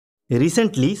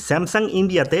Recently Samsung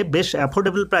ইন্ডিয়াতে বেশ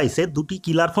affordable প্রাইসে দুটি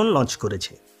কিলার ফোন লঞ্চ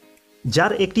করেছে,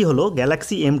 যার একটি হলো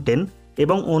গ্যালাক্সি M10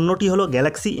 এবং অন্যটি হলো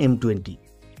গ্যালাক্সি M20।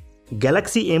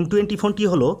 গ্যালাক্সি M20 ফোনটি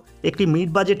হলো একটি মিড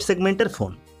বাজেট সেগমেন্টের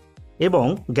ফোন এবং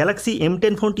গ্যালাক্সি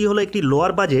M10 ফোনটি হলো একটি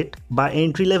লোয়ার বাজেট বা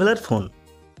এন্ট্রি লেভেলের ফোন।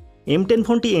 M10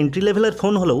 ফোনটি এন্ট্রি লেভেলের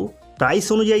ফোন হলেও প্রাইস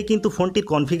অনুযায়ী কিন্তু ফোনটির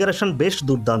কনফিগারেশন বেশ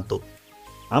দুর্দান্ত।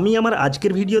 আমি আমার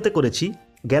আজকের ভিডিওতে করেছি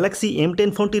গ্যালাক্সি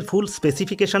M10 ফোনটির ফুল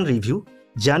স্পেসিফিকেশন রিভিউ,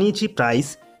 জানিয়েছি প্রাইস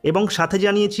এবং সাথে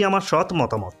জানিয়েছি আমার সৎ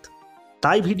মতামত।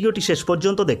 তাই ভিডিওটি শেষ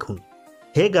পর্যন্ত দেখুন।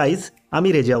 হে গাইজ, আমি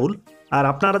রেজাউল আর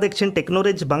আপনারা দেখছেন techno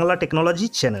raise Bangla technology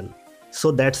channel. So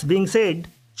that's being shed,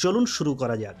 চলুন শুরু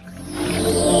করা যাক।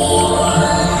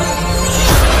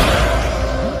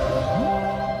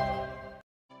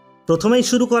 প্রথমেই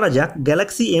শুরু করা যাক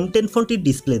গ্যালাক্সি M10 ফোনটির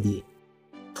ডিসপ্লে দিয়ে।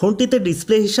 ফোনটিতে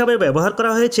ডিসপ্লে হিসাবে ব্যবহার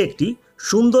করা হয়েছে একটি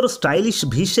সুন্দর স্টাইলিশ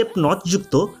ভি শেপ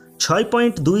নচযুক্ত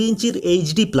 6.2 ইঞ্চির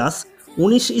HD+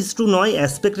 19:9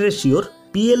 aspect রেশিওর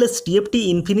PLS TFT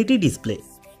infinity display,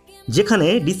 যেখানে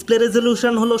ডিসপ্লে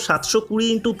রেজলিউশন হলো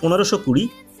 720x1520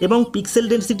 এবং পিক্সেল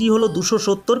ডেন্সিটি হলো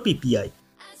 270 ppi।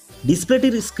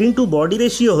 ডিসপ্লেটির screen two body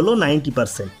ratio হলো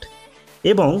 90%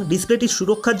 এবং ডিসপ্লেটির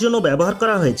সুরক্ষার জন্য ব্যবহার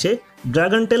করা হয়েছে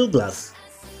ড্রাগন টেল গ্লাস।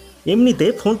 এমনিতে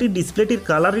ফোনটির ডিসপ্লেটির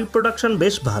কালার রিপ্রোডাকশন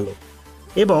বেশ ভালো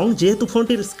এবং যেহেতু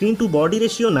ফোনটির স্ক্রিন টু বডি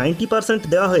রেশিও 90%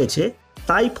 দেওয়া হয়েছে,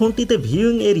 তাই ফোনটিতে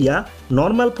ভিউইং এরিয়া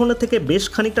নর্মাল ফোনের থেকে বেশ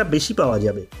খানিকটা বেশি পাওয়া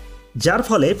যাবে, যার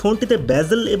ফলে ফোনটিতে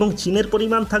বেজেল এবং চিনের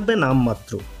পরিমাণ থাকবে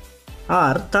নামমাত্র।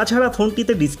 আর তাছাড়া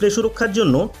ফোনটিতে ডিসপ্লে সুরক্ষার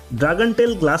জন্য ড্রাগন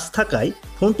টেল গ্লাস থাকায়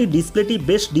ফোনটির ডিসপ্লেটি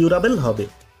বেশ ডিউরাবেল হবে।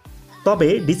 তবে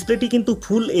ডিসপ্লেটি কিন্তু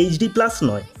ফুল HD+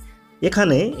 নয়,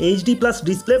 এখানে HD+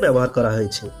 ডিসপ্লে ব্যবহার করা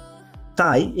হয়েছে,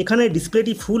 তাই এখানে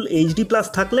ডিসপ্লেটি ফুল HD+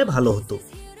 থাকলে ভালো হতো।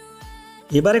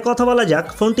 এবারে কথা বলা যাক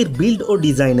ফোনটির বিল্ড ও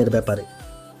ডিজাইনের ব্যাপারে।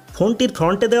 ফোনটির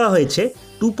ফ্রন্টে দেওয়া হয়েছে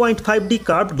 2.5D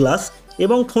কার্ভড গ্লাস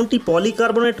এবং ফোনটি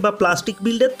পলিকার্বনেট বা প্লাস্টিক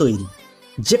বিল্ডের তৈরি,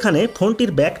 যেখানে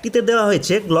ফোনটির ব্যাকটিতে দেওয়া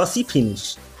হয়েছে গ্লসি ফিনিশ।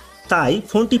 তাই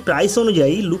ফোনটি প্রাইস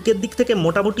অনুযায়ী লুকের দিক থেকে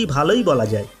মোটামুটি ভালোই বলা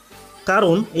যায়,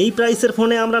 কারণ এই প্রাইসের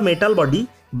ফোনে আমরা মেটাল বডি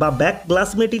বা ব্যাক গ্লাস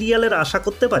মেটেরিয়ালের আশা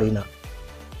করতে পারি না।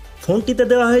 ফোনটিতে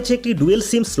দেওয়া হয়েছে একটি ডুয়েল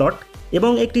সিম স্লট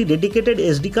এবং একটি ডেডিকেটেড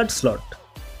SD কার্ড স্লট,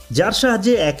 যার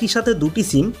সাহায্যে একই সাথে দুটি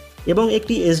সিম এবং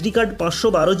একটি SD কার্ড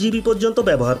 512GB পর্যন্ত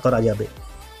ব্যবহার করা যাবে।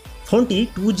 ফোনটি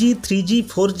 2G, 3G,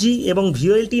 4G এবং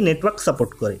VoLTE নেটওয়ার্ক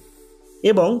সাপোর্ট করে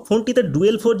এবং ফোনটিতে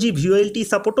ডুয়েল 4G VoLTE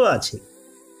সাপোর্টও আছে।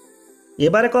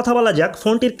 এবারে কথা বলা যাক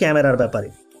ফোনটির ক্যামেরার ব্যাপারে।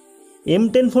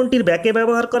 M10 ফোনটির ব্যাকে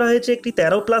ব্যবহার করা হয়েছে একটি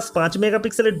 13+5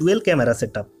 মেগাপিক্সেলের ডুয়েল ক্যামেরা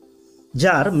সেটআপ,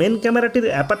 যার মেন ক্যামেরাটির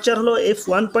অ্যাপারচার হলো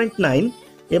f1.9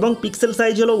 এবং পিক্সেল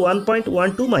সাইজ হলো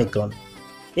 1.12 মাইক্রন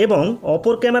এবং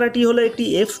অপর ক্যামেরাটি হলো একটি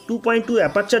f2.2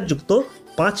 অ্যাপারচার যুক্ত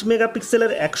 5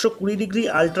 মেগাপিক্সেলের 120 ডিগ্রি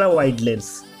আলট্রা ওয়াইড লেন্স।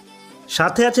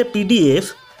 সাথে আছে PDF,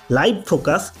 live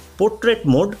focus, portrait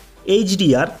mode,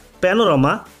 HDR,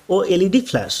 panorama ও LED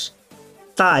ফ্ল্যাশ।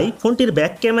 তাই ফোনটির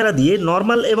ব্যাক ক্যামেরা দিয়ে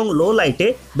নর্মাল এবং লো লাইটে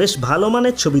বেশ ভালো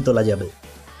মানের ছবি তোলা যাবে।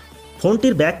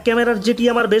 ফোনটির ব্যাক ক্যামেরার যেটি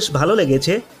আমার বেশ ভালো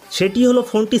লেগেছে সেটি হলো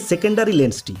ফোনটির সেকেন্ডারি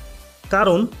লেন্সটি,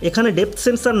 কারণ এখানে ডেপথ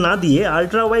সেন্সর না দিয়ে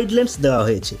আলট্রা ওয়াইড লেন্স দেওয়া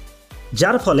হয়েছে,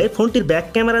 যার ফলে ফোনটির ব্যাক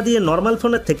ক্যামেরা দিয়ে নর্মাল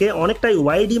ফোনের থেকে অনেকটাই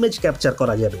ওয়াইড ইমেজ ক্যাপচার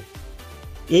করা যাবে।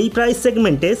 এই প্রাইস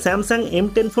সেগমেন্টে স্যামসাং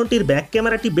M10 ফোনটির ব্যাক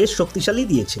ক্যামেরাটি বেশ শক্তিশালী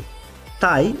দিয়েছে,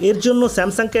 তাই এর জন্য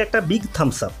স্যামসাংকে একটা বিগ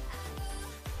থামস আপ।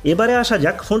 এবারে আসা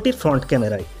যাক ফোনটির ফ্রন্ট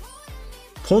ক্যামেরায়।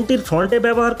 ফোনটির ফ্রন্টে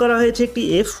ব্যবহার করা হয়েছে একটি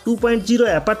f2.0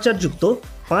 অ্যাপারচার যুক্ত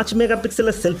 5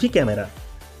 মেগাপিক্সেলের সেলফি ক্যামেরা,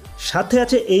 সাথে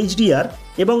আছে HDR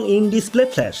এবং ইন ডিসপ্লে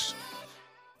ফ্ল্যাশ।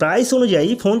 প্রাইস অনুযায়ী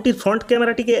ফোনটির ফ্রন্ট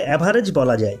ক্যামেরাটিকে অ্যাভারেজ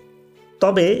বলা যায়,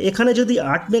 তবে এখানে যদি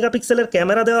 8 মেগাপিক্সেলের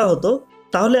ক্যামেরা দেওয়া হতো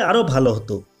তাহলে আরও ভালো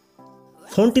হতো।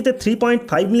 ফোনটিতে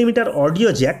 3.5mm audio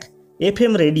Jack,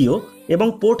 FM radio এবং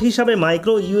পোর্ট হিসাবে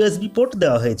মাইক্রো USB পোর্ট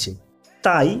দেওয়া হয়েছে,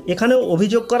 তাই এখানেও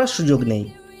অভিযোগ করার সুযোগ নেই,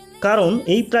 কারণ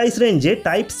এই প্রাইস রেঞ্জে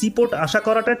Type-C পোর্ট আশা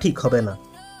করাটা ঠিক হবে না।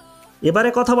 এবারে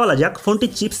কথা বলা যাক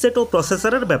ফোনটির চিপসেট ও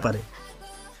প্রসেসরের ব্যাপারে।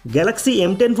 গ্যালাক্সি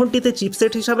M10 ফোনটিতে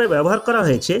চিপসেট হিসাবে ব্যবহার করা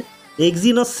হয়েছে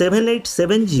Exynos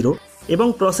 7870 এবং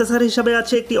প্রসেসর হিসাবে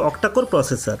আছে একটি অক্টাকোর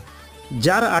প্রসেসর,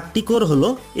 যার 8টি কোর হলো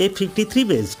A53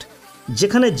 বেসড,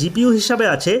 যেখানে GPU হিসাবে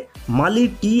আছে Mali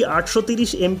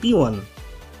T830 MP1।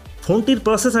 ফোনটির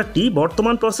প্রসেসরটি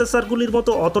বর্তমান প্রসেসরগুলির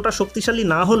মতো অতটা শক্তিশালী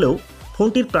না হলেও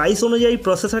ফোনটির প্রাইস অনুযায়ী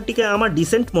প্রসেসরটিকে আমার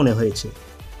ডিসেন্ট মনে হয়েছে,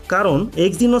 কারণ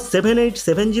Exynos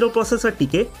 7870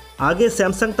 প্রসেসরটিকে আগে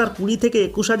স্যামসাং তার 20 থেকে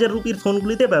 21,000 রুপির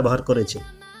ফোনগুলিতে ব্যবহার করেছে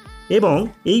এবং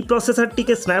এই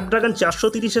প্রসেসরটিকে স্ন্যাপড্রাগন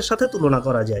 430-এর সাথে তুলনা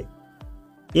করা যায়।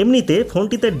 এমনিতে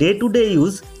ফোনটিতে day to day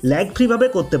use lag ফ্রিভাবে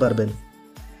করতে পারবেন,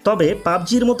 তবে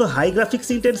পাবজির মতো হাই গ্রাফিক্স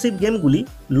ইন্টেন্সিভ গেমগুলি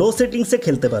লো সেটিংসে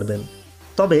খেলতে পারবেন।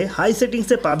 তবে হাই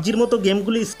সেটিংসে পাবজির মতো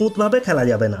গেমগুলি স্মুথভাবে খেলা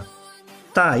যাবে না।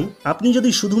 তাই আপনি যদি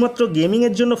শুধুমাত্র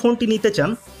গেমিংয়ের জন্য ফোনটি নিতে চান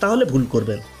তাহলে ভুল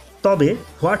করবেন। তবে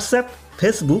WhatsApp,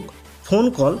 Facebook, phone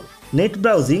call, net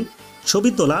browsing,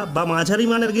 ছবি তোলা বা মাঝারি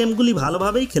মানের গেমগুলি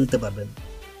ভালোভাবেই খেলতে পারবেন।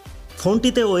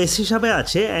 ফোনটিতে ওএস হিসাবে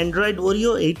আছে অ্যান্ড্রয়েড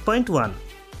ওরিও 8.1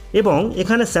 এবং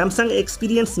এখানে স্যামসাং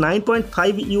এক্সপিরিয়েন্স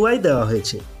 9.5 ইউআই দেওয়া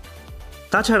হয়েছে।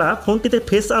 তাছাড়া ফোনটিতে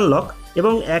ফেস আনলক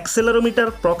এবং অ্যাক্সেলারোমিটার,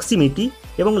 প্রক্সিমিটি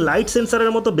এবং লাইট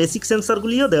সেন্সরের মতো বেসিক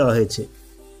সেন্সরগুলিও দেওয়া হয়েছে।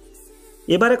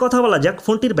 এবারে কথা বলা যাক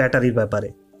ফোনটির ব্যাটারির ব্যাপারে।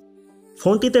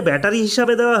 ফোনটিতে ব্যাটারি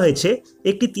হিসাবে দেওয়া হয়েছে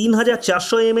একটি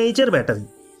 3400 mAh-এর ব্যাটারি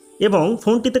এবং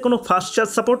ফোনটিতে কোনো ফাস্ট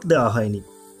চার্জ সাপোর্ট দেওয়া হয়নি।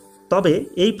 তবে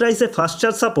এই প্রাইসে ফাস্ট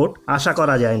চার্জ সাপোর্ট আশা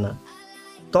করা যায় না।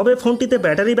 তবে ফোনটিতে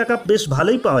ব্যাটারি ব্যাকআপ বেশ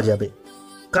ভালোই পাওয়া যাবে,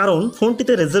 কারণ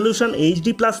ফোনটিতে রেজলিউশন HD+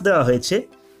 দেওয়া হয়েছে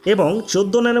এবং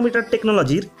 14 ন্যানোমিটার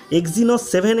টেকনোলজির Exynos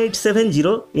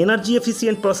 7870 এনার্জি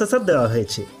এফিসিয়েন্ট প্রসেসর দেওয়া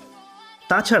হয়েছে।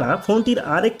 তাছাড়া ফোনটির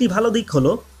আরেকটি ভালো দিক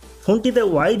হলো ফোনটিতে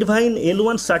ওয়াইড ভাইন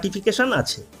L1 সার্টিফিকেশন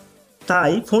আছে।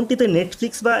 তাই ফোনটিতে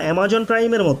নেটফ্লিক্স বা অ্যামাজন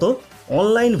প্রাইমের মতো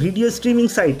অনলাইন ভিডিও স্ট্রিমিং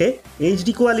সাইটে HD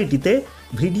কোয়ালিটিতে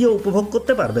ভিডিও উপভোগ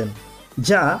করতে পারবেন,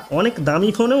 যা অনেক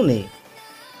দামি ফোনেও নেই।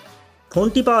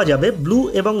 ফোনটি পাওয়া যাবে ব্লু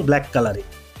এবং ব্ল্যাক কালারে।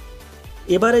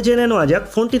 এবারে জেনে নেওয়া যাক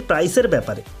ফোনটির প্রাইসের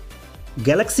ব্যাপারে।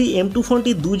 গ্যালাক্সি M2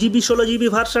 ফোনটি 2GB 16GB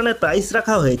ভার্সানের প্রাইস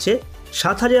রাখা হয়েছে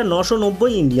 7,990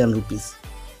 ইন্ডিয়ান রুপিস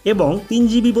এবং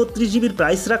 3GB 32GBর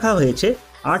প্রাইস রাখা হয়েছে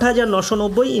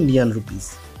 8,990 ইন্ডিয়ান রুপিস।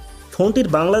 ফোনটির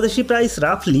বাংলাদেশি প্রাইস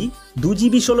রাফলি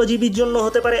 2GB 16GBর জন্য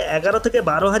হতে পারে 11 থেকে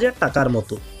 12,000 টাকার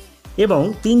মতো এবং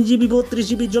 3GB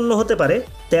 32GBর জন্য হতে পারে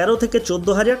 13 থেকে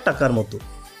 14,000 টাকার মতো।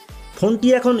 ফোনটি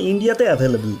এখন ইন্ডিয়াতে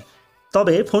অ্যাভেলেবল,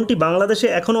 তবে ফোনটি বাংলাদেশে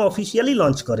এখনও অফিসিয়ালি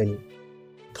লঞ্চ করেনি।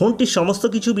 ফোনটির সমস্ত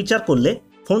কিছু বিচার করলে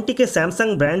ফোনটিকে স্যামসাং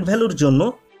ব্র্যান্ড ভ্যালুর জন্য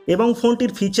এবং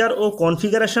ফোনটির ফিচার ও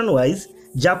কনফিগারেশন ওয়াইজ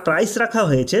যা প্রাইস রাখা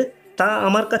হয়েছে তা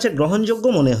আমার কাছে গ্রহণযোগ্য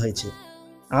মনে হয়েছে।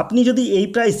 আপনি যদি এই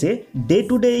প্রাইসে ডে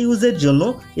টু ডে ইউজের জন্য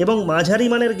এবং মাঝারি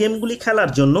মানের গেমগুলি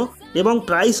খেলার জন্য এবং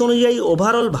প্রাইস অনুযায়ী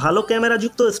ওভারঅল ভালো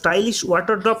ক্যামেরাযুক্ত, স্টাইলিশ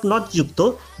ওয়াটার ড্রপ নচযুক্ত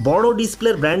বড়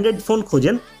ডিসপ্লের ব্র্যান্ডেড ফোন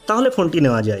খোঁজেন, তাহলে ফোনটি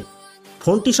নেওয়া যায়।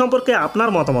 ফোনটি সম্পর্কে আপনার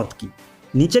মতামত কী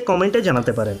নিচে কমেন্টে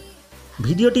জানাতে পারেন।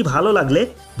 ভিডিওটি ভালো লাগলে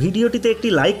ভিডিওটিতে একটি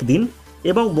লাইক দিন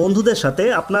এবং বন্ধুদের সাথে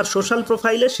আপনার সোশ্যাল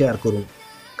প্রোফাইলে শেয়ার করুন,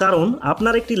 কারণ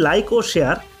আপনার একটি লাইক ও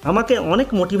শেয়ার আমাকে অনেক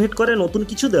মোটিভেট করে নতুন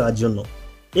কিছু দেওয়ার জন্য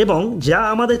এবং যা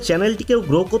আমাদের চ্যানেলটিকেও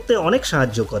গ্রো করতে অনেক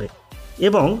সাহায্য করে।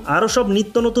 এবং আরও সব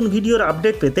নিত্য নতুন ভিডিওর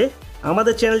আপডেট পেতে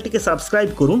আমাদের চ্যানেলটিকে সাবস্ক্রাইব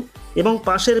করুন এবং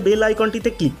পাশের বেল আইকনটিতে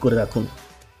ক্লিক করে রাখুন।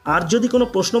 আর যদি কোনো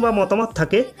প্রশ্ন বা মতামত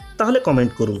থাকে তাহলে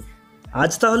কমেন্ট করুন।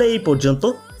 আজ তাহলে এই পর্যন্ত।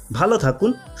 ভালো থাকুন,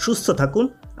 সুস্থ থাকুন।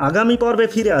 আগামী পর্বে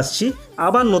ফিরে আসছি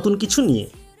আবার নতুন কিছু নিয়ে।